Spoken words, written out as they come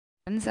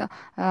Friends,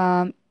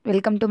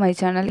 welcome to my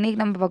channel. இன்னைக்கு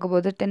நம்ம பார்க்க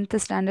போது 10th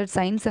standard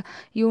science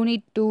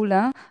unit 2ல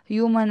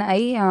human ஐ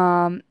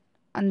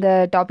அந்த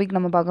டாபிக்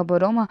நம்ம பார்க்க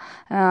போகிறோம்.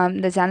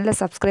 இந்த சேனலை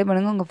சப்ஸ்கிரைப்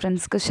பண்ணுங்கள், உங்கள்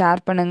ஃப்ரெண்ட்ஸ்க்கு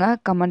ஷேர் பண்ணுங்கள்,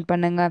 கமெண்ட்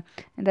பண்ணுங்கள்.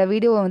 இந்த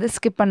வீடியோவை வந்து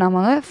ஸ்கிப்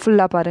பண்ணாமல்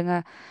ஃபுல்லாக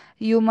பாருங்கள்.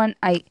 ஹியூமன்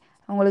ஐ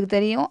உங்களுக்கு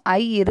தெரியும்,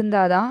 ஐ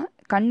இருந்தால் தான்,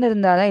 கண்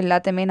இருந்தால் தான்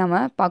எல்லாத்தையுமே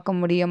நம்ம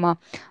பார்க்க முடியுமா.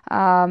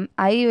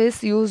 ஐ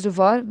இஸ் யூஸ்டு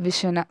ஃபார்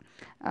விஷனை.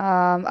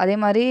 அதே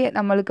மாதிரி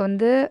நம்மளுக்கு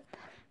வந்து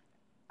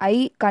ஐ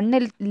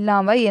கண்ணில்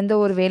இல்லாமல் எந்த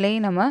ஒரு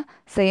வேலையும் நம்ம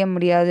செய்ய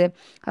முடியாது.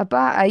 அப்போ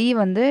ஐ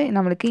வந்து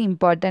நம்மளுக்கு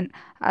இம்பார்ட்டன்ட்.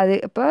 அது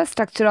இப்போ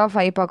ஸ்ட்ரக்சர் ஆஃப்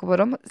ஐ பார்க்க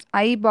போகிறோம்.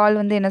 ஐ பால்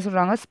வந்து என்ன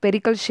சொல்கிறாங்க,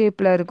 ஸ்பெரிக்கல்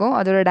ஷேப்பில் இருக்கும்.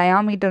 அதோட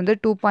டயாமீட்டர் வந்து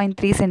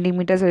 2.3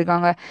 சென்டிமீட்டர்ஸ்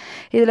இருக்காங்க.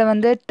 இதில்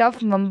வந்து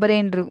டஃப்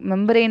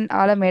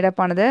மெம்பரேனால்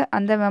மேடப்பானது.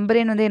 அந்த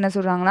மெம்பரேன் வந்து என்ன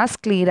சொல்கிறாங்கன்னா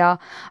ஸ்க்ளீரா.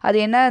 அது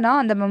என்னன்னா,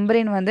 அந்த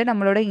மெம்பரேன் வந்து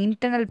நம்மளோட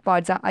இன்டர்னல்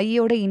பார்ட்ஸாக,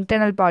 ஐயோட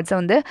இன்டர்னல் பார்ட்ஸை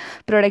வந்து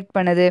ப்ரொடெக்ட்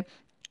பண்ணுது.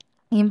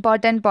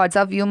 இம்பார்ட்டன்ட் பார்ட்ஸ்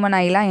ஆஃப் ஹியூமன்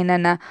ஐலாம்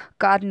என்னென்ன?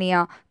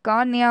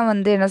 கார்னியா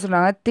வந்து என்ன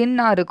சொல்கிறாங்க,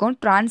 தின்னாக இருக்கும்,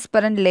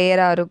 டிரான்ஸ்பரண்ட்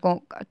லேயராக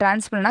இருக்கும்.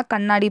 டிரான்ஸ்பரண்ட்னா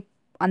கண்ணாடி,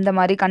 அந்த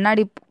மாதிரி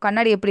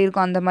கண்ணாடி எப்படி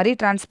இருக்கும் அந்த மாதிரி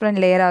டிரான்ஸ்பரண்ட்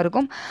லேயராக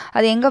இருக்கும்.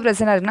 அது எங்கே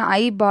ப்ரெசென்ட் ஆகிருக்குன்னா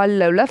ஐ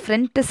பாலில் உள்ள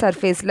ஃப்ரண்ட்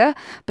சர்ஃபேஸில்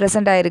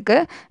ப்ரெசென்ட் ஆகிருக்கு.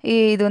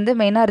 இது வந்து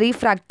மெயினாக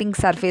ரீஃப்ராக்டிங்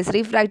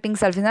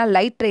சர்ஃபேஸ்னால்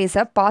லைட்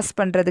ரேஸை பாஸ்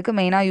பண்ணுறதுக்கு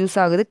மெயினாக யூஸ்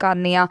ஆகுது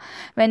cornea.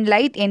 When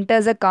light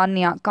enters a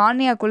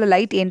கார்னியாக்குள்ளே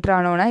light enter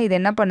ஆனோன்னா இது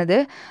என்ன பண்ணுது,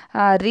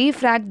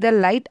 refract the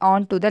light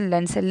on to the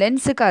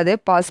லென்ஸுக்கு அது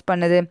பாஸ்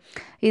பண்ணுது.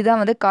 இதுதான்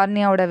வந்து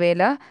கார்னியாவோட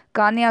வேலை.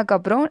 கார்னியாவுக்கு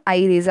அப்புறம்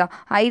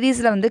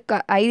ஐரிஸில் வந்து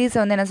ஐரிஸை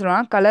வந்து என்ன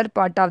சொல்லுவாங்கன்னா கலர்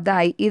பார்ட் ஆஃப் த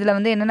ஐ. இதில்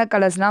வந்து என்னென்ன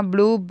கலர்ஸ்னால்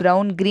ப்ளூ,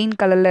 ப்ரௌன், க்ரீன்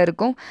கலரில்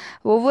இருக்கும்.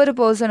 ஒவ்வொரு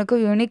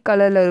பர்சனுக்கும் யூனிக்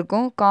கலரில்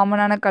இருக்கும்,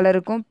 காமனான கலர்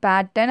இருக்கும்,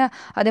 பேட்டர்ன்,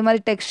 அதே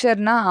மாதிரி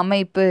டெக்ஸ்சர்னால்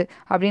அமைப்பு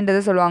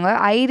அப்படின்றத சொல்லுவாங்க.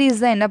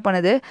 ஐரிஸ் தான் என்ன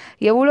பண்ணுது,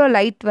 எவ்வளோ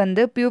லைட்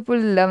வந்து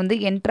பியூப்பிளில் வந்து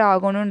என்ட்ரு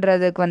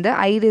ஆகணுன்றதுக்கு வந்து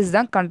ஐரிஸ்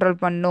தான்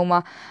கண்ட்ரோல்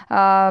பண்ணணுமா.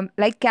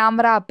 லைக்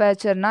கேமரா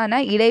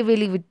அப்பேச்சர்னால்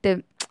இடைவெளி விட்டு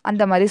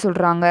அந்த மாதிரி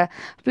சொல்கிறாங்க.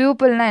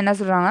 பியூப்பிள்னால் என்ன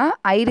சொல்கிறாங்க,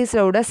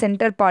 ஐரிஸோட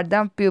சென்டர் பார்ட்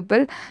தான்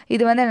பியூப்பிள்.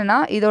 இது வந்து என்னென்னா,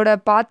 இதோட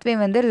பாத்வே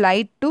வந்து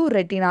லைட் டு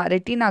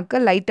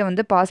ரெட்டினாக்கு லைட்டை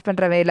வந்து பாஸ்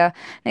பண்ணுற வேலை.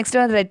 நெக்ஸ்ட்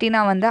வந்து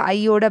ரெட்டினா வந்து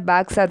ஐயோட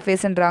பேக்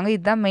சர்ஃபேஸ்ன்றாங்க.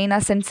 இதுதான்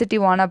மெயினாக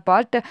சென்சிட்டிவான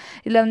பார்ட்.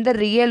 இதில் வந்து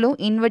ரியலும்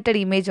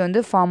இன்வெர்டட் இமேஜ்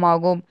வந்து ஃபார்ம்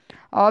ஆகும்,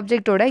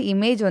 ஆப்ஜெக்டோட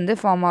இமேஜ் வந்து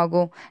ஃபார்ம்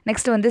ஆகும்.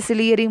 நெக்ஸ்ட் வந்து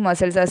சிலியரி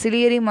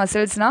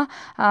மசில்ஸ்னால்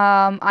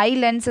ஐ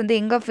லென்ஸ் வந்து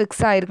எங்கே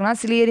ஃபிக்ஸ் ஆகிருக்குன்னா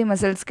சிலியரி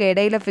மசில்ஸ்க்கு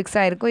இடையில ஃபிக்ஸ்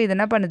ஆகிருக்கும். இது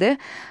என்ன பண்ணுது,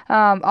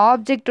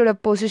 ஆப்ஜெக்டோட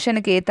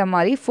பொசிஷனுக்கு ஏற்ற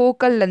மாதிரி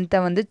ஃபோக்கல்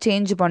லென்த்தை வந்து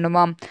சேஞ்ச்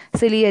பண்ணுமாம்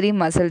சிலியரி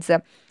மசில்ஸை.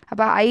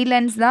 அப்போ ஐ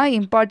லென்ஸ் தான்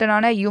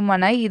இம்பார்ட்டண்டான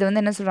ஹியூமன் ஐ. இது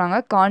வந்து என்ன சொல்கிறாங்க,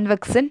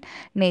 கான்வெக்ஸ் இன்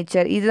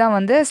நேச்சர். இதுதான்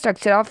வந்து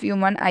ஸ்ட்ரக்சர் ஆஃப்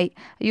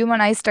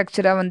ஹியூமன் ஐ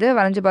ஸ்ட்ரக்சரை வந்து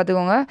வரைஞ்சி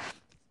பார்த்துக்கோங்க.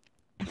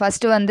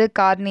 ஃபஸ்ட்டு வந்து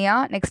கார்னியா,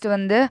 நெக்ஸ்ட்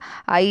வந்து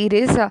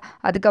ஐரிஸ்,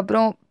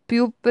 அதுக்கப்புறம்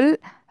பியூப்பிள்.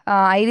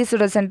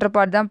 ஐரிஸோட சென்டர்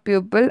பார்ட் தான்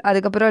பியூப்பிள்.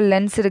 அதுக்கப்புறம்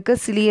லென்ஸ்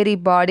இருக்குது, சிலியரி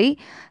பாடி,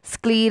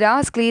 ஸ்க்ளீரா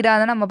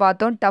தான் நம்ம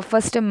பார்த்தோம்,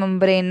 டஃபஸ்ட்டு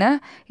மெம்பரேன்னு.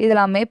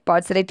 இதெல்லாமே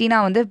பார்ட்ஸ். ரெட்டினா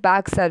வந்து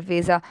பேக்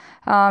சர்ஃபேஸாக.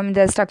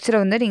 இந்த ஸ்ட்ரக்சரை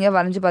வந்து நீங்கள்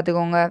வரைஞ்சி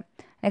பார்த்துக்கோங்க.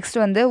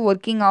 நெக்ஸ்ட் வந்து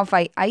ஒர்க்கிங் ஆஃப்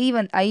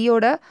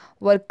ஐயோட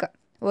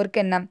ஒர்க்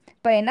என்ன.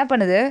 இப்போ என்ன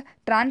பண்ணுது,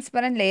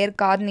 டிரான்ஸ்பரண்ட் லேயர்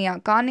கார்னியா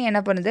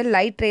என்ன பண்ணுது,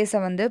 லைட் ரேஸை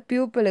வந்து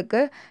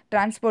பியூப்பிளுக்கு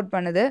டிரான்ஸ்போர்ட்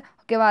பண்ணுது.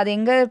 ஓகேவா, அது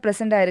எங்கே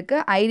ப்ரெசென்ட் ஆகிருக்கு,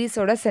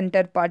 ஐரிஸோட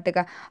சென்டர்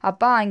பார்ட்டுக்கு.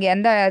 அப்போ அங்கே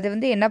அது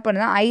வந்து என்ன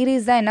பண்ணுதுன்னா,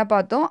 ஐரிஸ் தான் என்ன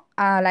பார்த்தோம்,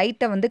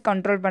 லைட்டை வந்து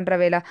கண்ட்ரோல் பண்ணுற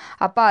வேலை.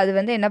 அப்போ அது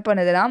வந்து என்ன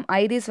பண்ணுதுன்னா,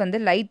 ஐரிஸ் வந்து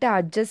லைட்டை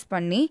அட்ஜஸ்ட்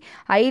பண்ணி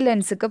ஐ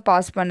லென்ஸுக்கு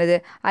பாஸ் பண்ணுது.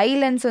 ஐ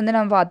லென்ஸ் வந்து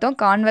நம்ம பார்த்தோம்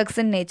கான்வெக்ஸ்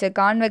இன் நேச்சர்.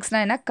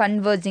 கான்வெக்ஸ்னால் என்ன,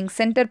 கன்வர்ஜிங்,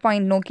 சென்டர்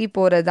பாயிண்ட் நோக்கி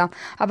போகிறது தான்.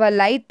 அப்போ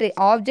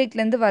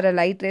ஆப்ஜெக்ட்லேருந்து வர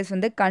லைட் ரேஸ்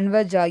வந்து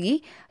கன்வர்ஜ் ஆகி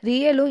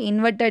ரியலும்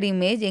இன்வெர்டட்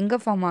இமேஜ் எங்கே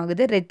ஃபார்ம்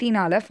ஆகுது,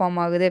 ரெட்டினால ஃபார்ம்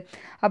ஆகுது.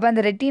 அப்போ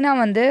அந்த ரெட்டினா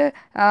வந்து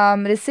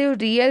receive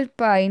real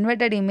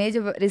inverted image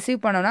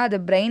receive பண்ணோன்னா அது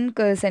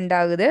பிரெயினுக்கு சென்ட்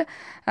ஆகுது.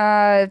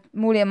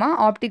 மூலியமாக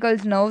ஆப்டிக்கல்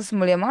நர்வ்ஸ்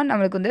மூலியமாக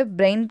நம்மளுக்கு வந்து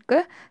பிரெயினுக்கு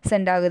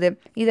சென்ட் ஆகுது.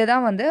 இதை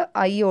தான் வந்து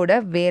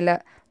ஐயோட வேலை.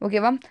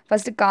 ஓகேவா,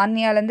 ஃபஸ்ட்டு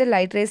கார்னியாலேருந்து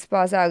லைட் ரேஸ்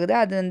பாஸ் ஆகுது.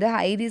 அது வந்து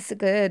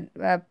ஐரிஸுக்கு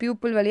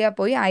பியூப்பிள் வழியாக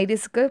போய்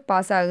ஐரிஸுக்கு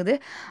பாஸ் ஆகுது.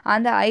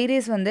 அந்த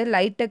ஐரிஸ் வந்து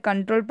லைட்டை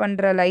கண்ட்ரோல்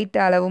பண்ணுற லைட்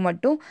அளவு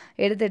மட்டும்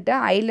எடுத்துகிட்டு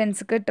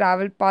ஐலென்ஸுக்கு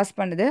பாஸ்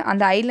பண்ணுது.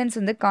 அந்த ஐலென்ஸ்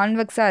வந்து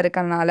கான்வெக்ஸாக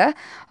இருக்கிறனால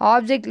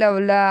ஆப்ஜெக்டில்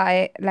உள்ள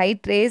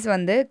லைட் ரேஸ்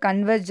வந்து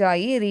கன்வெர்ஜ்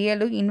ஆகி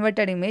ரியலும்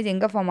இன்வெர்டட் இமேஜ்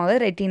எங்கே ஃபார்ம் ஆகுது,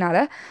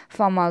 ரெட்டினால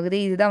ஃபார்ம் ஆகுது.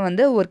 இதுதான்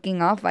வந்து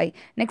ஒர்க்கிங் ஆஃப் ஐ.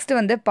 நெக்ஸ்ட்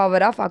வந்து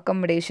பவர் ஆஃப்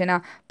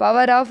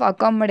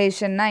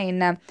அக்காமடேஷன்னா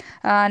என்ன,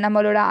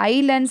 நம்மளோட ஐ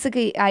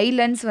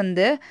லென்ஸ்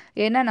வந்து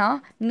என்னன்னா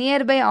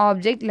நியர்பை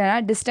ஆப்ஜெக்ட் இல்லைனா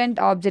டிஸ்டன்ட்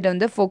ஆப்ஜெக்ட்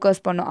வந்து ஃபோக்கஸ்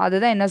பண்ணும்.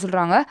 அதுதான் என்ன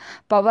சொல்கிறாங்க,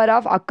 power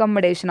of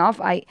accommodation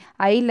of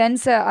I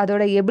lens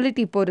அதோட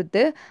எபிலிட்டி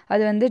பொறுத்து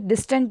அது வந்து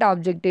டிஸ்டன்ட்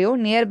ஆப்ஜெக்டையோ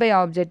நியர்பை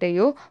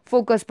ஆப்ஜெக்டையோ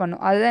ஃபோக்கஸ்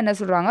பண்ணும். அதுதான் என்ன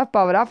சொல்கிறாங்க,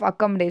 பவர் ஆஃப்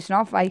அக்கமடேஷன்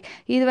ஆஃப் ஐ.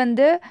 இது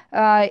வந்து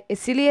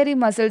சிலியரி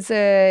மசில்ஸ்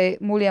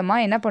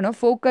மூலியமாக என்ன பண்ணும்,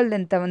 ஃபோக்கல்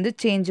லென்த்தை வந்து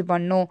சேஞ்ச்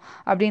பண்ணும்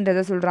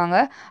அப்படின்றத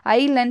சொல்கிறாங்க.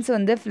 ஐ லென்ஸ்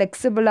வந்து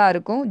ஃப்ளெக்சிபிளாக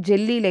இருக்கும்,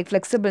 ஜெல்லி லைக்.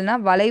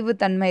 ஃப்ளெக்சிபிள்னால் வளைவு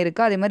தன்மை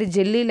இருக்குது, அதே மாதிரி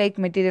ஜெல்லி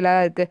லைக் மெட்டீரியலாக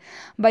இருக்குது.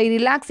 By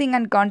relaxing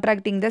and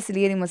contracting the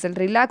ciliary muscle.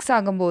 Relax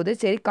ஆகும்போது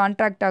சரி,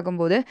 கான்ட்ராக்ட்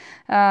ஆகும்போது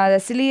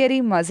சிலியரி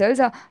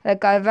மசில்ஸ்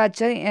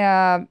கர்வாச்சர்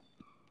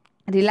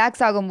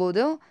ரிலாக்ஸ்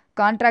ஆகும்போதும்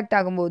கான்ட்ராக்ட்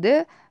ஆகும்போது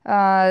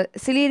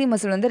சிலியரி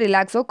மசில் வந்து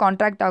ரிலாக்ஸோ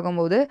கான்ட்ராக்ட்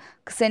ஆகும்போது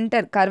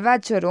சென்டர்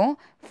கர்வாச்சரும்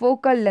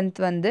ஃபோக்கல் லென்த்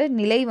வந்து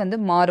நிலை வந்து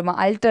மாறுமா,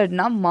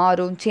 அல்டர்ட்னா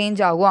மாறும்,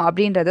 சேஞ்ச் ஆகும்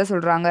அப்படின்றத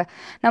சொல்கிறாங்க.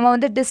 நம்ம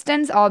வந்து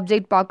டிஸ்டன்ஸ்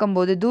ஆப்ஜெக்ட்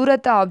பார்க்கும்போது,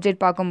 தூரத்தை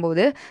ஆப்ஜெக்ட்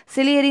பார்க்கும்போது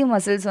சிலியரி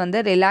மசில்ஸ் வந்து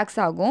ரிலாக்ஸ்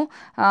ஆகும்,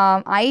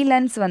 ஐ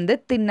லென்ஸ் வந்து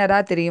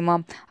தின்னராக தெரியுமா.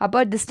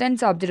 அப்போ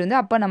டிஸ்டன்ஸ் ஆப்ஜெக்ட் வந்து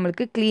அப்போ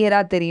நம்மளுக்கு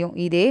கிளியராக தெரியும்.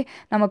 இதே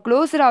நம்ம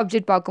க்ளோஸர்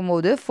ஆப்ஜெக்ட்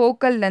பார்க்கும்போது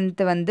ஃபோக்கல்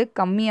லென்த் வந்து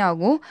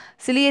கம்மியாகும்,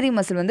 சிலியரி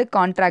மசில் வந்து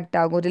கான்ட்ராக்ட்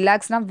ஆகும்.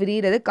 ரிலாக்ஸ்னால்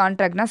விரிகிறது,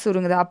 கான்ட்ராக்ட்னா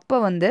சுருங்குது. அப்போ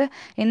வந்து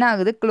என்ன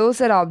ஆகுது,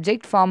 க்ளோஸர்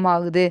ஆப்ஜெக்ட் ஃபார்ம்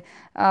ஆகுது,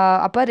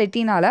 அப்போ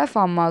ரெட்டினால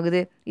ஃபார்ம் ஆகுது.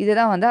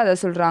 இதுதான் வந்து அதை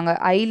சொல்கிறாங்க.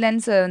 ஐ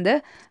லென்ஸ் வந்து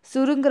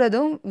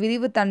சுருங்குறதும்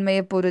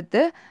விரிவுத்தன்மையை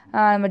பொறுத்து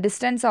நம்ம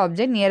distance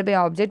object nearby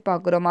object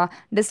பார்க்குறோமா.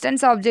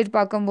 Distance object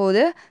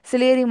பார்க்கும்போது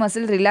சிலியரி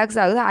மசில் ரிலாக்ஸ்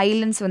ஆகுது, ஐ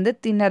லென்ஸ் வந்து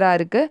தின்னராக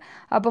இருக்குது,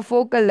 அப்போ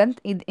ஃபோக்கல் லென்த்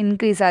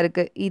இன்க்ரீஸாக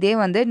இருக்குது. இதே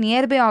வந்து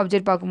நியர்பை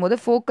ஆப்ஜெக்ட் பார்க்கும்போது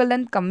ஃபோக்கல்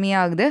லென்த்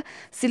கம்மியாகுது,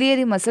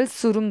 சிலியரி மசில்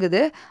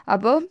சுருங்குது,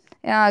 அப்போது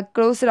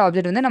க்ளோஸர்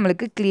ஆப்ஜெக்ட் வந்து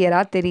நம்மளுக்கு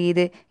கிளியராக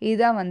தெரியுது.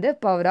 இதுதான் வந்து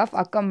power of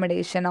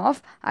accommodation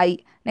of I.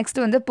 Next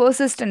வந்து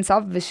persistence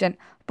of vision.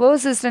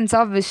 Persistence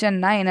of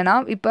விஷன்னா என்னென்னா,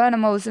 இப்போ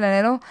நம்ம ஒரு சில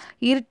நேரம்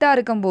இருட்டாக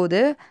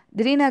இருக்கும்போது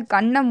திடீர்னு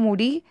கண்ணை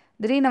மூடி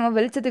திடீர்னு நம்ம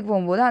வெளிச்சத்துக்கு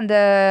போகும்போது அந்த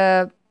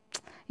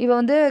இப்போ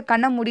வந்து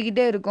கண்ணை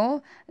மூடிக்கிட்டே இருக்கும்,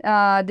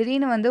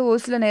 திடீர்னு வந்து ஒரு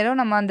சில நேரம்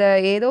நம்ம அந்த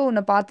ஏதோ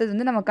ஒன்று பார்த்தது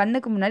வந்து நம்ம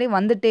கண்ணுக்கு முன்னாடி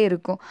வந்துகிட்டே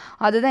இருக்கும்.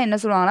 அதுதான் என்ன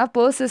சொல்லுவாங்கன்னா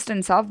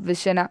பெர்சிஸ்டன்ஸ் ஆஃப்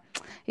விஷனை.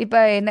 இப்போ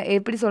என்ன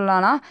எப்படி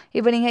சொல்லலாம்னா,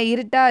 இப்போ நீங்கள்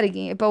இருட்டாக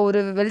இருக்கீங்க, இப்போ ஒரு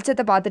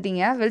வெளிச்சத்தை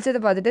பார்த்துட்டீங்க,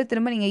 வெளிச்சத்தை பார்த்துட்டு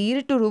திரும்ப நீங்கள்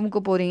இருட்டு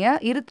ரூமுக்கு போகிறீங்க,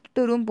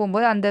 இருட்டு ரூம்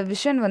போகும்போது அந்த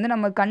விஷன் வந்து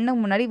நம்ம கண்ணுக்கு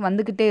முன்னாடி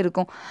வந்துக்கிட்டே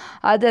இருக்கும்.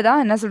 அதை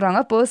தான் என்ன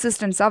சொல்கிறாங்க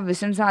பெர்சிஸ்டன்ஸ் ஆஃப்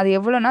விஷன்ஸ். அது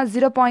எவ்வளோனா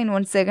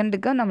 0.1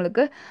 செகண்டுக்கு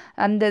நம்மளுக்கு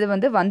அந்த இது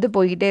வந்து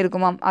போய்கிட்டே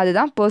இருக்குமாம்.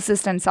 அதுதான்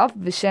பெர்சிஸ்டன்ஸ் ஆஃப்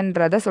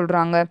விஷன்றதை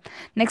சொல்கிறாங்க.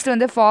 நெக்ஸ்ட்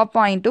வந்து for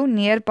point to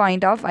near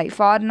point of ஐ.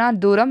 ஃபார்னா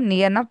தூரம்,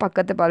 நியர்னா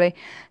பக்கத்து பார்வை.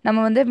 நம்ம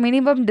வந்து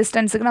மினிமம்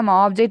டிஸ்டன்ஸுக்கு நம்ம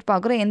ஆப்ஜெக்ட்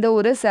பார்க்குறோம், எந்த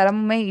ஒரு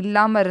சிரமமே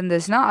இல்லாமல்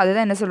இருந்துச்சுன்னா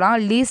அதுதான் என்ன சொல்கிறாங்க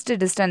least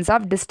distance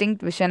of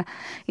distinct vision.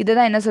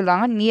 இதுதான் என்ன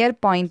சொல்கிறாங்க near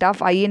point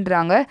of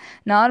ஐன்றாங்க.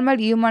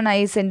 Normal human I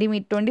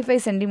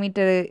 25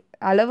 centimetre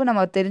அளவு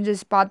நம்ம தெரிஞ்சு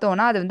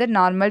பார்த்தோன்னா அது வந்து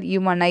நார்மல்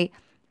ஹியூமன் ஐ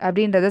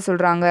அப்படின்றத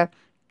சொல்கிறாங்க.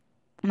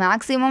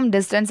 மேக்ஸிமம்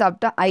டிஸ்டன்ஸ்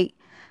அப் டு ஐ,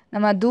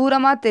 நம்ம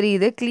தூரமாக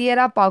தெரியுது,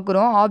 கிளியராக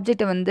பார்க்குறோம்,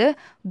 ஆப்ஜெக்ட் வந்து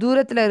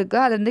தூரத்தில்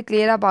இருக்குது, அதை வந்து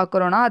கிளியராக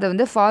பார்க்குறோன்னா அதை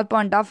வந்து ஃபார்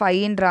பாயிண்ட் ஆஃப்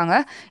ஐன்றாங்க.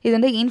 இது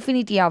வந்து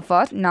இன்ஃபினிட்டி ஆஃப்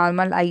ஃபார்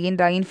நார்மல்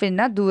ஐன்றாங்க.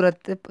 இன்ஃபினிட்னா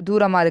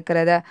தூரமாக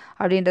இருக்கிறத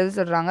அப்படின்றது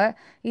சொல்கிறாங்க.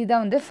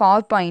 இதுதான் வந்து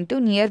for point to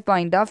near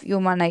point of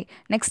human I.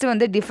 Next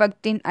வந்து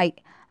டிஃபெக்ட் இன் ஐ.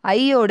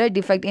 ஐயோட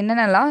டிஃபெக்ட்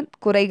என்னென்னலாம்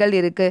குறைகள்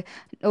இருக்குது.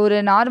 ஒரு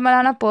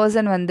நார்மலான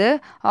பர்சன் வந்து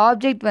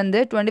ஆப்ஜெக்ட் வந்து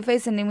 25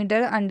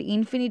 சென்டிமீட்டர் அண்ட்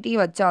இன்ஃபினிட்டி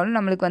வச்சாலும்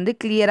நம்மளுக்கு வந்து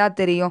கிளியராக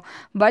தெரியும்.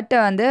 பட்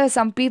வந்து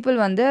சம் பீப்புள்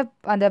வந்து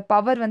அந்த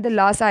பவர் வந்து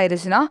லாஸ்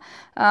ஆயிடுச்சுன்னா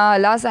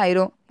லாஸ்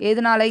ஆயிரும்.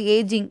 எதனால,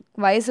 ஏஜிங்,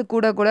 வயசு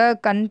கூட கூட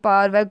கண்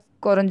பார்வை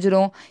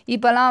குறைஞ்சிரும்.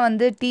 இப்போலாம்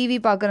வந்து டிவி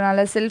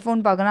பார்க்குறனால,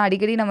 செல்ஃபோன் பார்க்குறனால,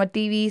 அடிக்கடி நம்ம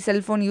டிவி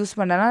செல்ஃபோன் யூஸ்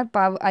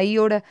பண்ணுறதுனால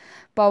ஐயோட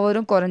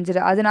பவரும்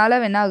குறைஞ்சிரும். அதனால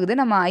என்ன ஆகுது,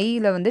 நம்ம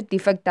ஐயில் வந்து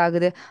டிஃபெக்ட்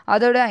ஆகுது.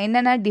 அதோட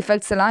என்னென்ன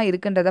டிஃபெக்ட்ஸ் எல்லாம்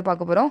இருக்குன்றதை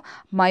பார்க்க போகிறோம்.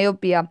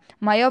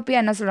 மயோப்பியா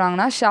என்ன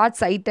சொல்கிறாங்கன்னா ஷார்ட்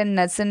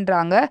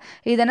சைட்டட்னஸ்ன்றாங்க.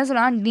 இது என்ன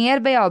சொல்கிறாங்கன்னா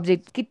நியர்பை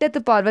ஆப்ஜெக்ட்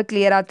கிட்டத்து பார்வை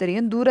கிளியராக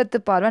தெரியும், தூரத்து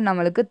பார்வை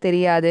நம்மளுக்கு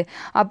தெரியாது.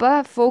 அப்போ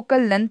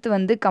ஃபோக்கல் லென்த்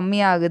வந்து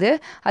கம்மியாகுது.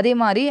 அதே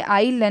மாதிரி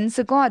ஐ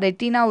லென்ஸுக்கும்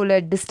ரெட்டினா உள்ள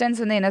டிஸ்டன்ஸ்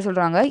வந்து என்ன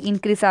சொல்கிறாங்க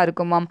இன்க்ரீஸாக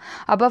இருக்குமாம்.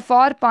 அப்போ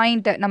ஃபார்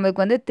பாயிண்ட்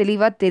நம்மளுக்கு வந்து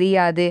தெளிவாக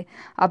தெரியாது.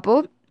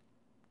 அப்போது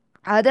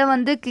அதை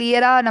வந்து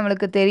கிளியராக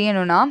நம்மளுக்கு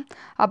தெரியணும்னா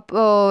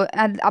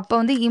அப்போ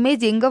வந்து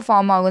இமேஜ் எங்கே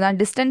ஃபார்ம் ஆகுனா,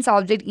 டிஸ்டன்ஸ்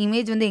ஆப்ஜெக்ட்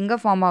இமேஜ் வந்து எங்கே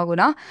ஃபார்ம்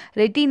ஆகுனா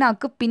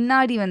ரெட்டினாக்கு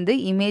பின்னாடி வந்து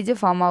இமேஜ்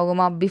ஃபார்ம்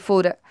ஆகுமா.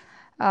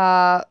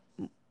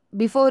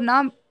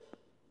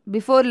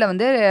 பிஃபோரில்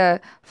வந்து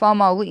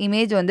ஃபார்ம் ஆகும்,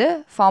 இமேஜ் வந்து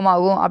ஃபார்ம்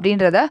ஆகும்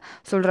அப்படின்றத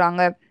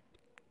சொல்கிறாங்க.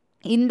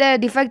 இந்த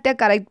டிஃபெக்டை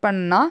கரெக்ட்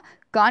பண்ணால்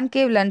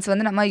கான்கேவ் லென்ஸ்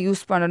வந்து நம்ம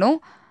யூஸ் பண்ணணும்.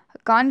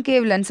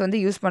 கான்கேவ் லென்ஸ் வந்து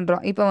யூஸ்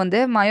பண்ணுறோம். இப்போ வந்து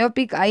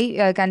myopic I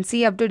can see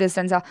up to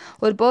டிஸ்டன்ஸாக,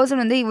 ஒரு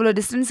பர்சன் வந்து இவ்வளோ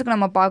டிஸ்டன்ஸுக்கு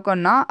நம்ம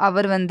பார்க்கணுன்னா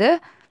அவர் வந்து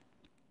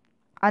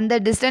அந்த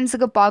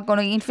டிஸ்டன்ஸுக்கு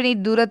பார்க்கணும்,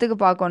 இன்ஃபினிட் தூரத்துக்கு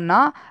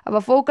பார்க்கணுன்னா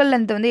அப்போ ஃபோக்கல்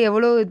லென்த் வந்து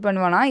எவ்வளோ இது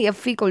பண்ணுவான்னா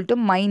F =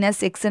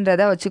 -x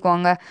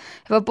வச்சுக்கோங்க.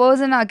 இப்போ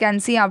person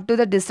can see up to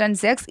the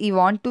distance x, E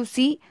want to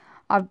C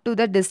up to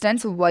the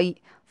distance y.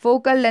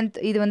 Focal length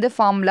இது வந்து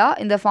ஃபார்முலா,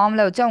 இந்த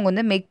ஃபார்முலா வச்சு அவங்க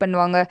வந்து மேக்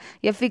பண்ணுவாங்க.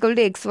 F =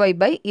 xy/x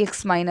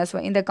 -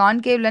 y. இந்த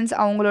கான்கேவ் லென்ஸ்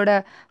அவங்களோட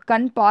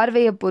கண்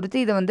பார்வையை பொறுத்து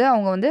இதை வந்து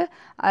அவங்க வந்து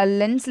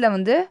லென்ஸில்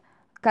வந்து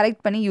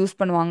கரெக்ட் பண்ணி யூஸ்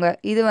பண்ணுவாங்க.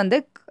 இது வந்து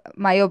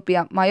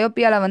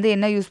மயோப்பியாவில் வந்து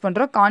என்ன யூஸ்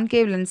பண்ணுறோம்,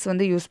 கான்கேவ் லென்ஸ்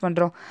வந்து யூஸ்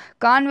பண்ணுறோம்.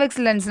 Convex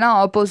லென்ஸ்னால்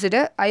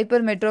opposite,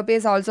 hyper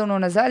மெட்ரோபியஸ் also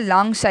known as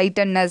long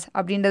sightedness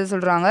அப்படின்றத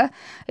சொல்கிறாங்க.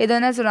 இது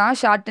என்ன சொல்கிறாங்க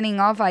ஷார்ட்டனிங்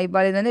ஆஃப்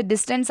ஐபால். இது வந்து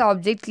டிஸ்டன்ஸ்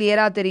ஆப்ஜெக்ட்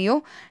கிளியராக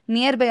தெரியும்,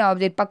 நியர்பை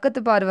ஆப்ஜெக்ட்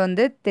பக்கத்து பார்வை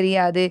வந்து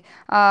தெரியாது.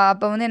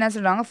 அப்போ வந்து என்ன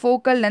சொல்கிறாங்க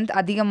ஃபோக்கல் லென்த்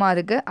அதிகமாக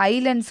இருக்குது, ஐ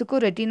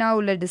லென்ஸுக்கும் ரெட்டினா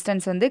உள்ள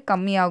டிஸ்டன்ஸ் வந்து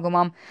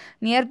கம்மியாகுமாம்.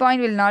 Near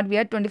point will not be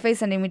at 25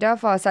 centimetre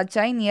for such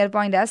I, near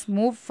point has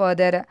move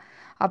further.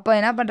 அப்போ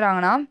என்ன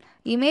பண்ணுறாங்கன்னா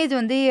இமேஜ்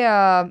வந்து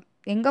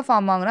எங்கே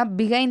ஃபார்ம் ஆகுனா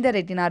பிஹைண்ட் த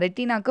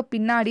ரெட்டினாக்கு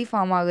பின்னாடி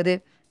ஃபார்ம் ஆகுது.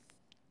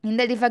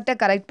 இந்த டிஃபெக்டை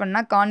கரெக்ட்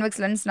பண்ணால்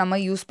கான்வெக்ஸ் லென்ஸ் நம்ம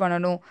யூஸ்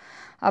பண்ணணும்.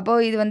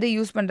 அப்போது இது வந்து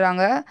யூஸ்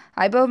பண்ணுறாங்க.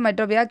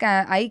 Hypermetropia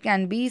I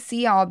can be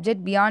see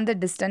object beyond the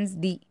distance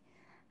d.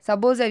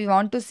 Suppose I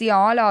want to see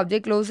all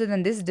object closer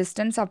than this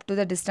distance up to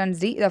the distance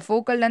d, the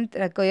focal length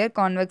require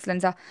convex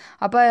lens.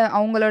 அப்போ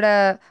அவங்களோட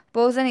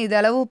person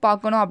இதளவு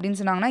பார்க்கணும் அப்படின்னு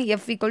சொன்னாங்கன்னா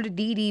f equal to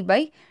dd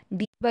by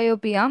d.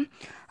 பயோபியா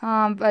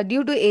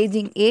due to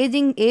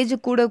age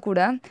கூட கூட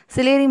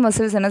சிலேரி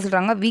muscles என்ன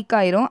சொல்கிறாங்க, week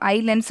ஆயிரும். ஐ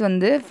லென்ஸ்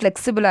வந்து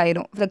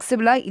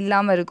ஃப்ளெக்சிபிளாக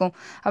இல்லாமல் இருக்கும்.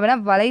 அப்படின்னா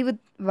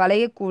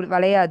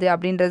வளையாது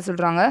அப்படின்றது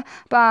சொல்கிறாங்க.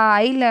 இப்போ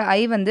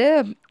ஐ வந்து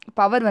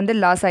பவர் வந்து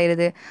லாஸ்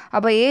ஆயிடுது.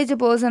 அப்போ ஏஜ்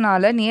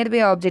பர்சனால் நியர்பை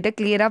ஆப்ஜெக்டை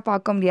கிளியராக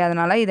பார்க்க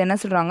முடியாதனால இது என்ன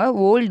சொல்கிறாங்க,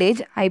 ஓல்ட்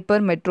ஏஜ்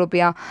ஹைப்பர்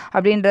மெட்ரோபியா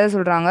அப்படின்றத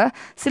சொல்கிறாங்க.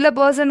 சில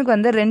பர்சனுக்கு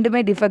வந்து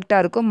ரெண்டுமே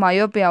டிஃபெக்டாக இருக்கும்,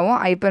 மயோபியாவும்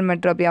ஹைப்பர்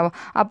மெட்ரோபியாவும்.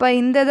 அப்போ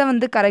இந்த இதை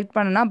வந்து கரெக்ட்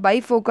பண்ணனா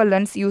பைஃபோக்கல்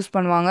லென்ஸ் யூஸ்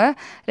பண்ணுவாங்க.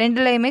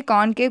 ரெண்டுலேயுமே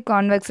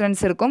கான்வெக்ஸ்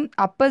லென்ஸ் இருக்கும்.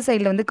 அப்பர்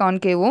சைடில் வந்து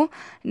கான்கேவும்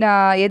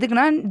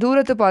எதுக்குன்னா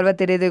தூரத்து பார்வை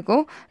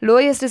தெரியுதுக்கும்,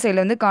 லோயஸ்ட்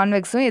சைடில் வந்து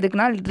கான்வெக்ஸும்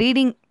எதுக்குன்னா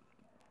ரீடிங்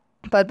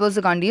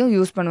பர்பஸுக்காண்டியும்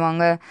யூஸ்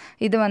பண்ணுவாங்க.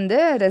 இது வந்து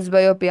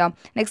ரெஸ்பயோபியா.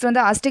 நெக்ஸ்ட்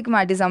வந்து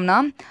அஸ்டிக்மேட்டிசம்னா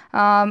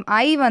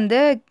ஐ வந்து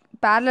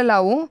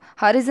பேரலாகவும்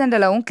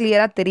ஹரிசண்டலாகவும்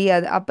கிளியராக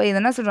தெரியாது. அப்போ இது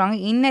என்ன சொல்கிறாங்க,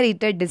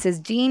 இன்னரிட்டட்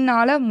டிசீஸ், ஜீன்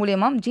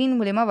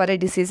மூலியமாக வர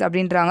டிசீஸ்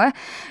அப்படின்றாங்க.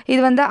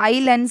 இது வந்து ஐ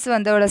லென்ஸ்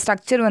வந்தோட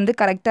ஸ்ட்ரக்சர் வந்து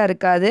கரெக்டாக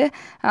இருக்காது.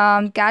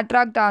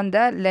 கேட்ராக்ட் ஆன்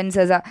த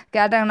லென்சஸாக,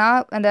 கேட்ராக்ட்னா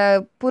அந்த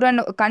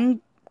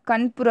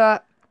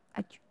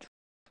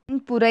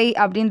புரை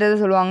அப்படின்றத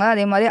சொல்லுவாங்க.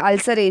 அதே மாதிரி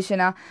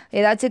அல்சரேஷனா,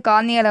 ஏதாச்சும்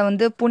கார்னியாவில்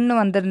வந்து புண்ணு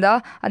வந்திருந்தா,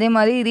 அதே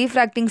மாதிரி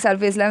ரீஃப்ராக்டிங்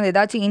சர்ஃபேஸில்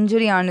ஏதாச்சும்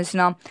இன்ஜுரி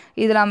ஆனிச்சுன்னா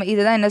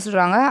இதுதான் என்ன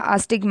சொல்கிறாங்க,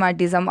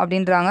 அஸ்டிக்மேட்டிசம்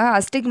அப்படின்றாங்க.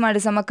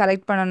 அஸ்டிக்மேட்டிசமை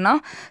கரெக்ட் பண்ணணும்னா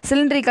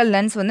சிலிண்ட்ரிக்கல்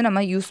லென்ஸ் வந்து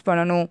நம்ம யூஸ்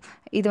பண்ணணும்.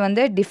 இது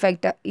வந்து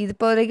டிஃபெக்ட். இது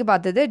இப்போ வரைக்கும்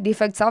பார்த்தது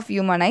defects of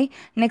human I.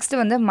 Next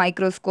வந்து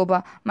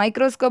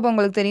மைக்ரோஸ்கோப்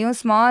உங்களுக்கு தெரியும்,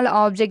 ஸ்மால்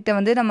ஆப்ஜெக்டை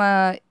வந்து நம்ம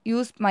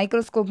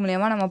மைக்ரோஸ்கோப்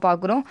மூலயமா நம்ம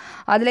பார்க்குறோம்.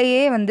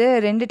 அதுலேயே வந்து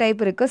 2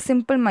 டைப் இருக்குது,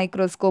 சிம்பிள்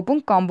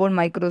மைக்ரோஸ்கோப்பும் காம்பவுண்ட்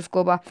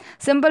மைக்ரோஸ்கோப்பா.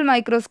 சிம்பிள்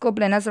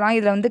மைக்ரோஸ்கோப்பில் என்ன சொல்லலாம்,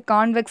 இதில் வந்து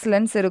கான்வெக்ஸ்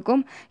லென்ஸ்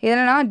இருக்கும்.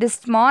 என்னென்னா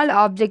ஸ்மால்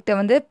ஆப்ஜெக்டை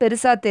வந்து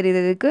பெருசாக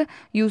தெரிகிறதுக்கு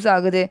யூஸ்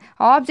ஆகுது.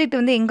 ஆப்ஜெக்ட்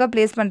வந்து எங்கே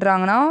ப்ளேஸ்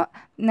பண்ணுறாங்கன்னா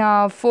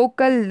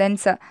ஃபோக்கல்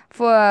லென்ஸை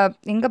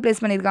எங்கே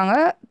ப்ளேஸ் பண்ணியிருக்காங்க,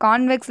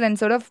 கான்வெக்ஸ்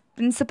லென்ஸோட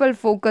பிரின்சிபல்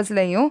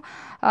ஃபோக்கஸ்லையும்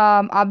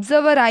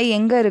அப்சர்வர் ஐ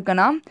எங்கே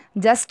இருக்குன்னா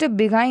ஜஸ்ட்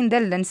பிஹைண்ட் த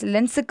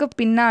லென்ஸுக்கு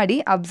பின்னாடி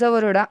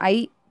அப்சர்வரோட ஐ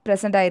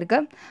ப்ரெசென்ட் ஆகிருக்கு.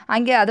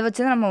 அங்கே அதை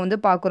வச்சு தான் நம்ம வந்து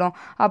பார்க்குறோம்.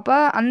 அப்போ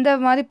அந்த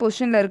மாதிரி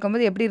பொசிஷனில்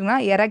இருக்கும்போது எப்படி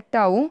இருக்குன்னா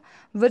எரெக்டாகவும்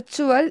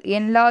விர்ச்சுவல்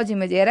என்லார்ஜ்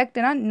இமேஜ்,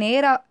 எரெக்ட்னா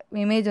நேராக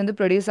இமேஜ் வந்து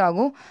ப்ரொடியூஸ்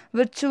ஆகும்,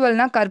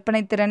 விர்ச்சுவல்னா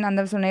கற்பனை திறன்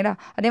அந்த சொன்னேடா,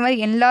 அதே மாதிரி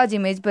என்லார்ஜ்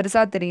இமேஜ்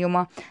பெருசாக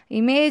தெரியுமா.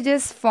 Image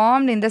is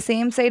formed in the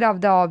same side of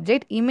the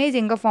object. Image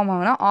எங்கே ஃபார்ம்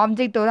ஆகுனா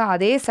ஆப்ஜெக்டோட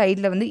அதே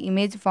சைடில் வந்து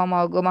இமேஜ் ஃபார்ம்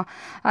ஆகுமா.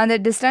 அந்த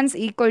distance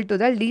equal to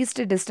the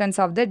least distance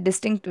of the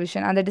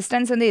டிஸ்டிங்க்ஷன். அந்த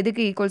டிஸ்டன்ஸ் வந்து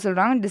எதுக்கு ஈக்குவல்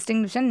சொல்கிறாங்க,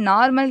 டிஸ்டிங்க்ஷன்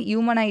நார்மல்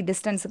ஹியூமன் ஐ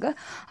டிஸ்டன்ஸுக்கு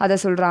அதை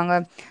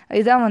சொல்கிறாங்க.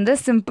 இதுதான் வந்து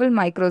simple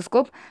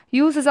microscope.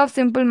 Uses of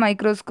simple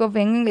microscope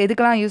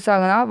எதுக்கெல்லாம் யூஸ்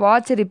ஆகுனா,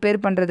 வாட்ச் ரிப்பேர்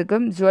பண்ணுறதுக்கு,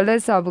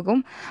 ஜுவல்லர்ஸ் ஷாப்புக்கும்,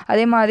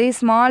 அதே மாதிரி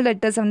ஸ்மால்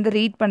லெட்டர்ஸ் வந்து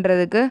ரீட்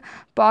பண்ணுறதுக்கு,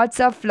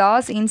 பார்ட்ஸ் ஆஃப்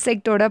ஃப்ளாஸ்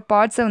இன்செக்டோட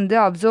பார்ட்ஸை வந்து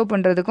அப்சர்வ்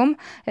பண்ணுறதுக்கும்,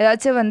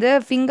 ஏதாச்சும் வந்து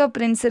ஃபிங்கர்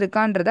பிரிண்ட்ஸ்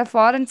இருக்கான்றத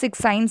ஃபாரன்சிக்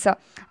சயின்ஸாக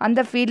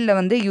அந்த ஃபீல்டில்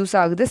வந்து யூஸ்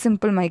ஆகுது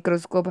சிம்பிள்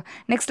மைக்ரோஸ்கோப்.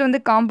 நெக்ஸ்ட்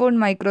வந்து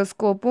காம்பவுண்ட்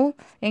மைக்ரோஸ்கோப்பும்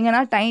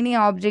எங்கன்னா டைனி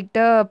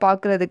ஆப்ஜெக்டை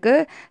பார்க்குறதுக்கு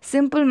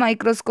சிம்பிள்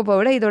மைக்ரோஸ்கோப்பை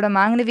விட இதோட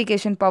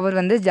மேக்னிஃபிகேஷன்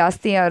பவர் வந்து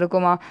ஜாஸ்தியாக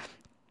இருக்குமா.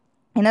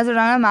 என்ன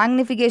சொல்கிறாங்க,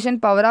 magnification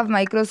power of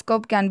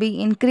microscope can be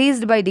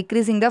increased by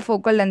decreasing the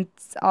focal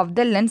length of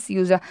the lens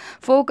user.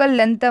 Focal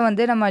லென்த்தை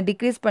வந்து நம்ம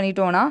டிக்ரீஸ்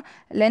பண்ணிட்டோன்னா,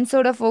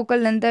 லென்ஸோட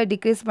ஃபோக்கல் லென்த்தை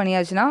டிக்ரீஸ்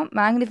பண்ணியாச்சுன்னா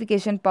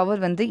மேக்னிஃபிகேஷன்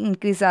பவர் வந்து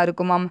இன்க்ரீஸாக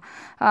இருக்குமாம்.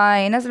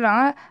 என்ன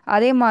சொல்கிறாங்க,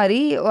 அதே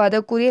மாதிரி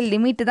அதுக்குரிய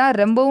லிமிட்டு தான்,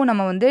 ரொம்பவும்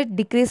நம்ம வந்து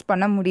டிக்ரீஸ்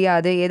பண்ண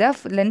முடியாது எதை,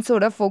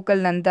 லென்ஸோட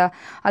ஃபோக்கல் லென்த்தை.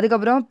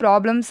 அதுக்கப்புறம்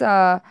ப்ராப்ளம்ஸ்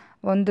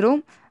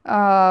வந்துடும்.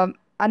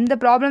 அந்த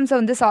ப்ராப்ளம்ஸை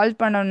வந்து சால்வ்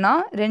பண்ணணும்னா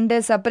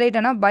 2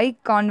 செப்பரேட்டான பை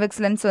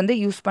கான்வெக்ஸ் லென்ஸ்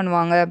வந்து யூஸ்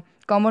பண்ணுவாங்க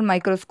காம்பவுண்ட்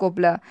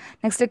மைக்ரோஸ்கோப்பில்.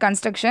 Next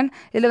construction.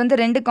 இதில் வந்து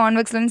 2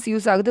 கான்வெக்ஸ் லென்ஸ்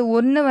யூஸ் ஆகுது.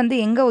 ஒன்று வந்து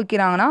எங்கே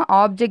வைக்கிறாங்கன்னா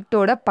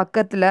ஆப்ஜெக்டோட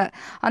பக்கத்தில்,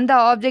 அந்த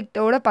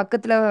ஆப்ஜெக்டோட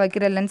பக்கத்தில்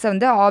வைக்கிற லென்ஸை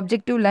வந்து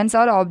objective lens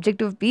R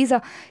objective piece.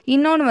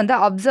 இன்னொன்று வந்து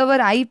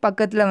அப்சர்வர் ஐ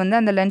பக்கத்தில் வந்து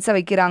அந்த லென்ஸை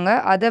வைக்கிறாங்க,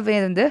 அதை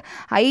வந்து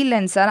ஐ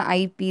லென்ஸ் ஆர்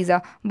ஐ பீஸா.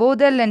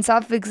 போதர் லென்ஸ்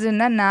ஆர்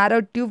ஃபிக்ஸ்டுன்னா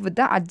நேரோ டியூப்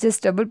வித்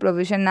அட்ஜஸ்டபிள்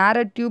ப்ரொவிஷன்.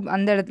 நேரோ டியூப்,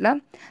 அந்த இடத்துல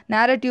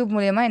நேரோ டியூப்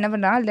மூலயமா என்ன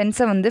பண்ணுறாங்க,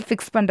 லென்ஸை வந்து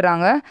ஃபிக்ஸ்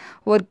பண்ணுறாங்க.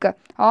 Work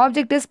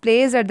object is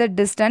place at the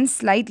distance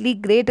slightly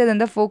greater than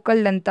the focal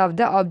length of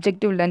the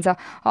objective lens.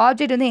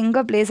 Object வந்து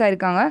எங்கே பிளேஸ்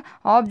ஆகிருக்காங்க,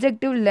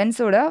 ஆப்ஜெக்டிவ்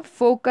லென்ஸோட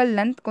ஃபோக்கல்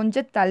லென்த்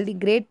கொஞ்சம் தள்ளி,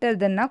 கிரேட்டர்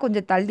தென்னா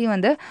கொஞ்சம் தள்ளி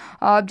வந்து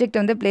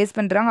ஆப்ஜெக்ட் வந்து பிளேஸ்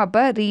பண்ணுறாங்க.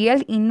 அப்போ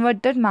ரியல்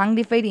இன்வெர்டட்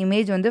மேக்னிஃபைட்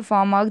இமேஜ் வந்து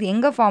ஃபார்ம் ஆகுது.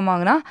 எங்கே ஃபார்ம்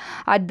ஆகுனா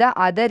அட் த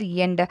அதர்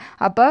எண்ட்.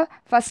 அப்போ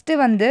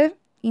ஃபஸ்ட்டு வந்து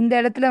இந்த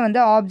இடத்துல வந்து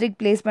ஆப்ஜெக்ட்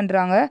பிளேஸ்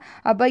பண்ணுறாங்க.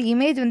 அப்போ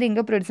இமேஜ் வந்து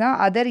எங்கே ப்ரொடியூஸ்னா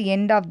அதர்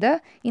எண்ட் ஆஃப் த,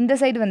 இந்த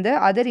சைடு வந்து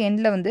அதர்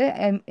எண்டில் வந்து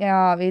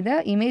இது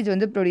இமேஜ்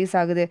வந்து ப்ரொடியூஸ்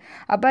ஆகுது.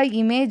 அப்போ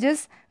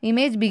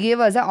image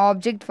behave as a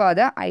object for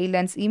the I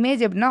lens.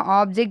 Image எப்படின்னா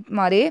ஆப்ஜெக்ட்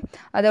மாதிரியே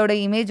அதோட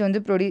இமேஜ்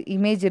வந்து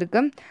இமேஜ்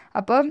இருக்குது.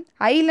 அப்போ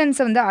ஐ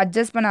லென்ஸை வந்து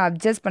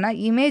அட்ஜஸ்ட் பண்ண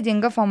இமேஜ்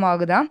எங்கே ஃபார்ம்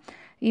ஆகுதா,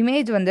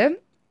 இமேஜ் வந்து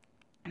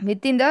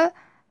within the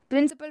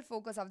principal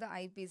focus of the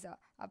eyepiece.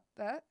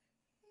 அப்போ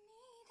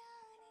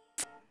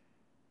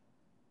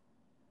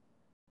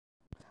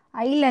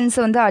ஐ லென்ஸ்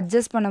வந்து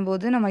அட்ஜஸ்ட்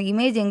பண்ணும்போது நம்ம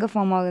இமேஜ் எங்கே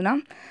ஃபார்ம் ஆகுதுன்னா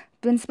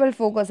principal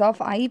focus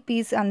of I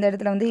piece அந்த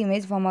இடத்துல வந்து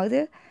இமேஜ் ஃபார்ம்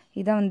ஆகுது.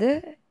 இதை வந்து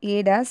ஏ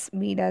டேஸ்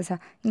பி டேஸா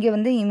இங்கே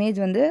வந்து இமேஜ்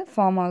வந்து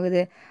ஃபார்ம்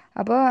ஆகுது.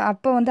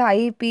 அப்போ வந்து ஐ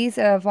piece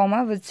form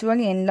of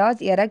virtual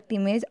enlarge erect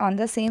image on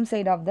the same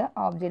side of the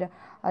object.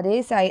 அதே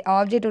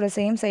ஆப்ஜெக்டோட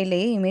சேம்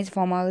சைட்லேயே இமேஜ்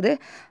ஃபார்ம் ஆகுது.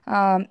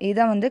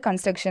 இதுதான் வந்து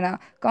கன்ஸ்ட்ரக்ஷனாக.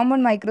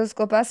 Compound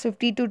microscope has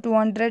 50 to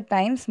 200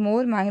 times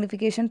more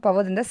magnification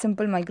power than the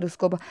simple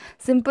microscope.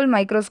 Simple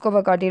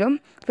மைக்ரோஸ்கோப்பை காட்டிலும்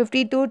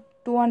 50 to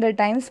 200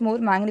 times more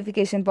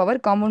magnification power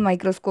compound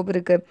microscope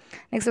இருக்குது.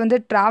 Next வந்து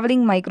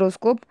travelling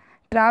microscope.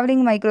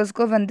 Travelling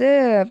microscope வந்து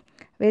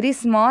very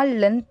small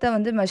லென்த்தை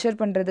வந்து மெஷர்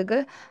பண்ணுறதுக்கு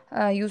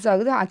யூஸ்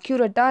ஆகுது.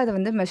 அக்யூரேட்டாக அதை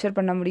வந்து மெஷர்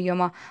பண்ண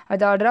முடியுமா?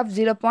 அது ஆர்டர் ஆஃப்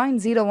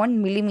 0.01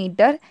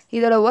 millimeter.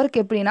 இதோட ஒர்க்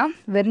எப்படின்னா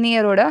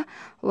வெர்னியரோட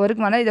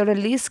ஒர்க் மேலே இதோட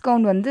லீஸ்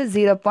கவுண்ட் வந்து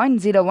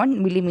 0.01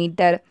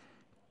 millimeter.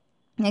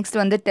 நெக்ஸ்ட்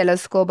வந்து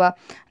டெலஸ்கோப்பா.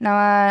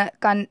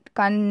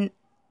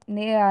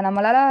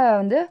 நம்மளால்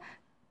வந்து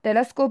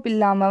டெலஸ்கோப்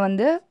இல்லாமல்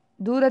வந்து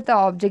தூரத்தை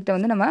ஆப்ஜெக்டை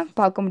வந்து நம்ம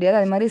பார்க்க முடியாது.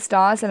 அது மாதிரி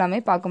ஸ்டார்ஸ் எல்லாமே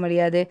பார்க்க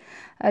முடியாது.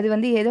 அது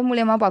வந்து எது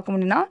மூலயமா பார்க்க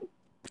முடியும்னா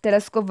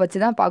டெலஸ்கோப் வச்சு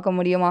தான் பார்க்க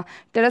முடியுமா?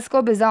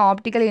 Telescope is a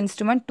optical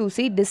instrument to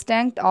C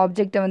distant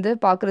ஆப்ஜெக்டை வந்து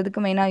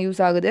பார்க்குறதுக்கு மெயினாக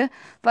யூஸ் ஆகுது.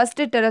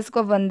 ஃபஸ்ட்டு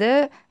டெலஸ்கோப் வந்து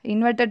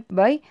inverted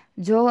by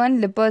Johann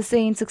லிப்பர்ஸே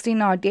in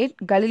 1608.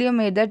 Galileo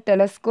made the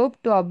telescope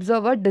to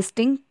observe a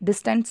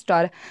distant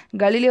star.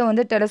 Galileo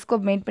வந்து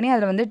டெலஸ்கோப் மேட் பண்ணி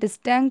அதில் வந்து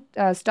டிஸ்டன்ட்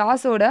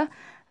ஸ்டார்ஸோட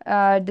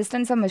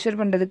டிஸ்டன்ஸை மெஷர்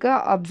பண்ணுறதுக்கு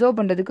அப்சர்வ்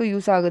பண்ணுறதுக்கு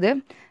யூஸ் ஆகுது.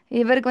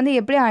 இவருக்கு வந்து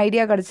எப்படி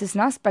idea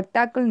கிடச்சிச்சுன்னா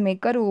spectacle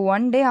maker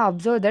one day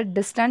observe the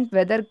distant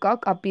weather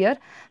Kock appear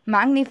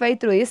magnify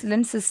through is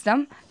lens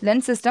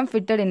system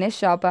fitted in a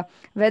shop.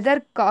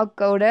 Weather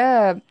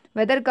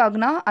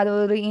காக்னா அது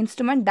ஒரு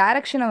இன்ஸ்ட்ருமெண்ட்,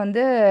 டைரக்ஷனை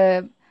வந்து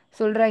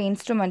சொல்கிற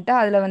இன்ஸ்ட்ருமெண்ட்டை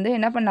அதில் வந்து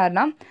என்ன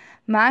பண்ணார்னா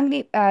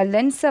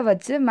லென்ஸை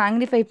வச்சு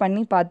மேக்னிஃபை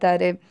பண்ணி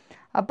பார்த்தாரு.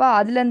 அப்போ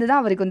அதுலேருந்து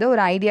தான் அவருக்கு வந்து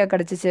ஒரு ஐடியா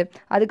கிடச்சிச்சு.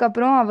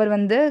 அதுக்கப்புறம் அவர்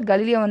வந்து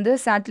கலீலியோ வந்து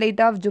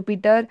satellite of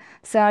Jupiter,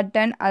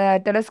 Saturn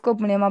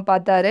telescope மூலயமா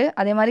பார்த்தாரு.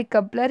 அதே மாதிரி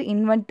கப்லர்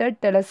இன்வென்டட்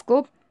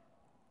டெலஸ்கோப்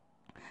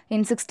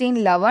இன்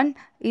 1611.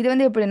 இது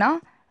வந்து எப்படின்னா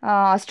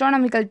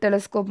அஸ்ட்ரானமிக்கல்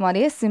டெலஸ்கோப்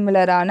மாதிரியே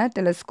சிமிலரான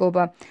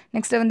டெலஸ்கோப்பா.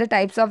 நெக்ஸ்ட் வந்து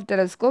டைப்ஸ்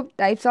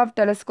ஆஃப்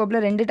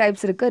டெலஸ்கோப்பில் 2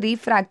 டைப்ஸ் இருக்குது,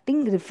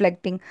 ரீஃப்ராக்டிங்,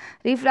 ரிஃப்ளெக்டிங்.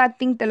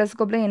 ரீஃப்ராக்டிங்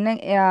டெலஸ்கோப்பில் என்ன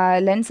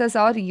லென்சஸ்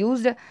ஆர்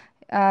யூஸ்டு.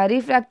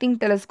 ரீஃப்ராக்டிங்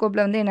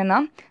டெலஸ்கோப்பில் வந்து என்னென்னா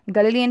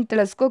Galilean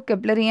telescope,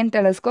 கெப்லரியன்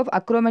telescope,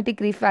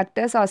 achromatic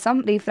ரீஃப்ராக்டர்ஸ் R some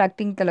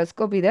refracting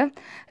telescope. இது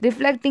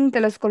ரிஃப்ளெக்டிங்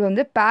டெலஸ்கோப்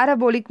வந்து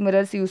பேரபோலிக்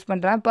மிரர்ஸ் யூஸ்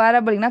பண்ணுறாங்க.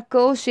 பேரபோலிக்னா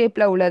கர்வ்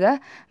ஷேப்பில் உள்ளதை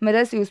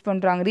மிரர்ஸ் யூஸ்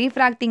பண்ணுறாங்க.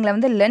 ரீஃப்ராக்டிங்கில்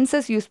வந்து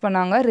லென்சஸ் யூஸ்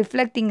பண்ணாங்க.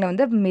 ரிஃப்ளெக்டிங்கில்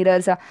வந்து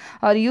mirrors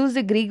R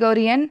used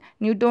Gregorian,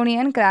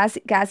 Newtonian,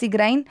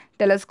 காசிகிரைன்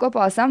telescope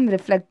R some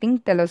reflecting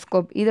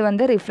telescope. இது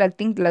வந்து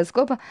ரிஃப்ளெக்டிங்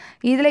டெலஸ்கோப்.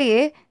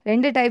 இதுலேயே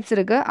 2 டைப்ஸ்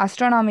இருக்குது,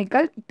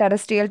 astronomical,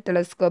 terrestrial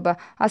telescope.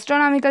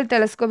 Astronomical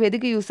telescope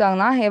எதுக்கு யூஸ்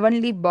ஆகுனா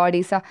ஹெவன்லி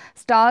பாடிஸா,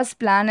 ஸ்டார்ஸ்,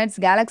 பிளானட்ஸ்,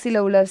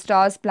 கேலக்சியில் உள்ள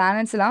ஸ்டார்ஸ்,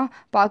 பிளானட்ஸ்லாம்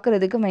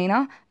பார்க்குறதுக்கு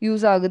மெயினாக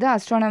யூஸ் ஆகுது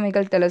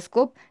astronomical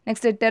telescope.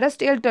 Next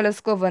terrestrial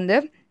telescope வந்து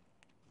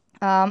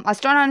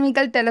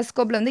அஸ்ட்ரானாமிக்கல்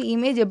டெலஸ்கோப்பில் வந்து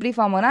இமேஜ் எப்படி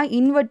ஃபார்ம் ஆகுனா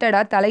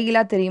இன்வெர்ட்டடாக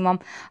தலைகீழாக தெரியுமாம்.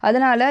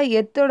 அதனால்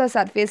எர்த்தோட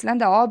சர்ஃபேஸில்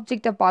அந்த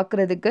ஆப்ஜெக்டை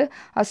பார்க்குறதுக்கு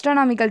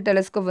அஸ்ட்ரானாமிக்கல்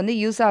டெலஸ்கோப் வந்து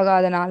யூஸ்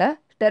ஆகாதனால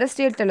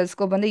டெரஸ்ட்ரியல்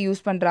டெலஸ்கோப் வந்து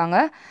யூஸ் பண்ணுறாங்க.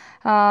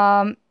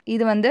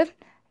 இது வந்து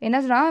என்ன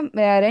சொன்னால்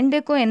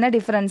 2க்கும் என்ன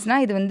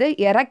டிஃப்ரென்ஸ்னால் இது வந்து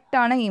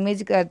எரெக்டான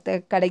இமேஜ்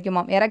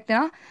கிடைக்குமாம்.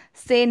 எரெக்ட்னா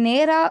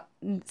நேராக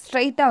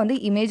ஸ்ட்ரைட்டாக வந்து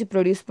இமேஜ்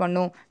ப்ரொடியூஸ்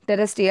பண்ணும்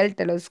டெரஸ்ட்ரியல்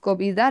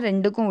டெலஸ்கோப். இதுதான்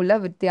 2க்கும் உள்ள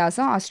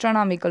வித்தியாசம்,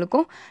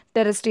 அஸ்ட்ரானாமிக்கலுக்கும்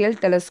டெரஸ்ட்ரியல்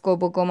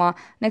டெலஸ்கோப்புக்குமா.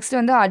 நெக்ஸ்ட்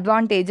வந்து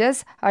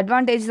அட்வான்டேஜஸ்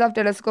ஆஃப்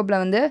டெலஸ்கோப்பில்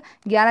வந்து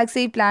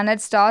கேலக்ஸி,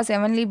 பிளானட், ஸ்டார்ஸ்,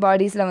 ஹெவன்லி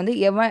பாடிஸில் வந்து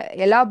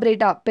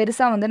எலாபரேட்டாக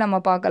பெருசாக வந்து நம்ம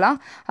பார்க்கலாம்.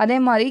 அதே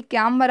மாதிரி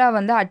கேமரா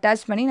வந்து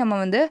அட்டாச் பண்ணி நம்ம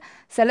வந்து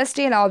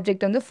செலஸ்டியல்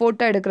ஆப்ஜெக்ட் வந்து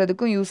ஃபோட்டோ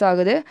எடுக்கிறதுக்கும் யூஸ்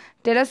ஆகுது.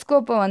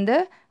 டெலஸ்கோப்பை வந்து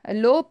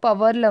லோ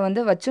பவரில்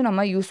வந்து வச்சு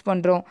நம்ம யூஸ்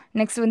பண்ணுறோம்.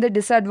 நெக்ஸ்ட் வந்து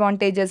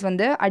டிஸ்அட்வான்டேஜஸ்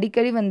வந்து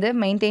அடிக்கடி வந்து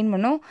மெயின்டைன்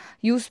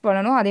யூஸ்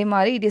பண்ணணும். அதே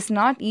மாதிரி it is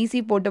not easy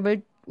portable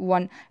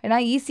one. ஏன்னா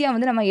ஈஸியாக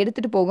வந்து நம்ம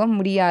எடுத்துகிட்டு போக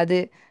முடியாது,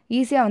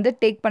 ஈஸியாக வந்து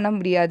டேக் பண்ண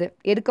முடியாது,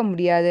 எடுக்க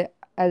முடியாது.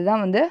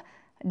 அதுதான் வந்து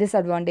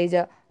டிஸ்அட்வான்டேஜ்.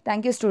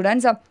 Thank you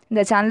students.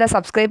 இந்த சேனலை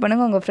சப்ஸ்கிரைப்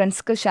பண்ணுங்கள், உங்கள்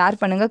ஃப்ரெண்ட்ஸ்க்கு ஷேர்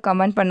பண்ணுங்கள்,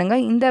 கமெண்ட்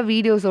பண்ணுங்கள். இந்த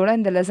வீடியோஸோட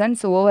இந்த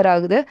லெசன்ஸ் ஓவர்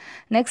ஆகுது.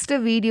 நெக்ஸ்ட்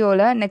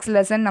வீடியோவில் நெக்ஸ்ட்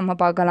லெசன் நம்ம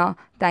பார்க்கலாம்.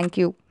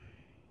 தேங்க்யூ.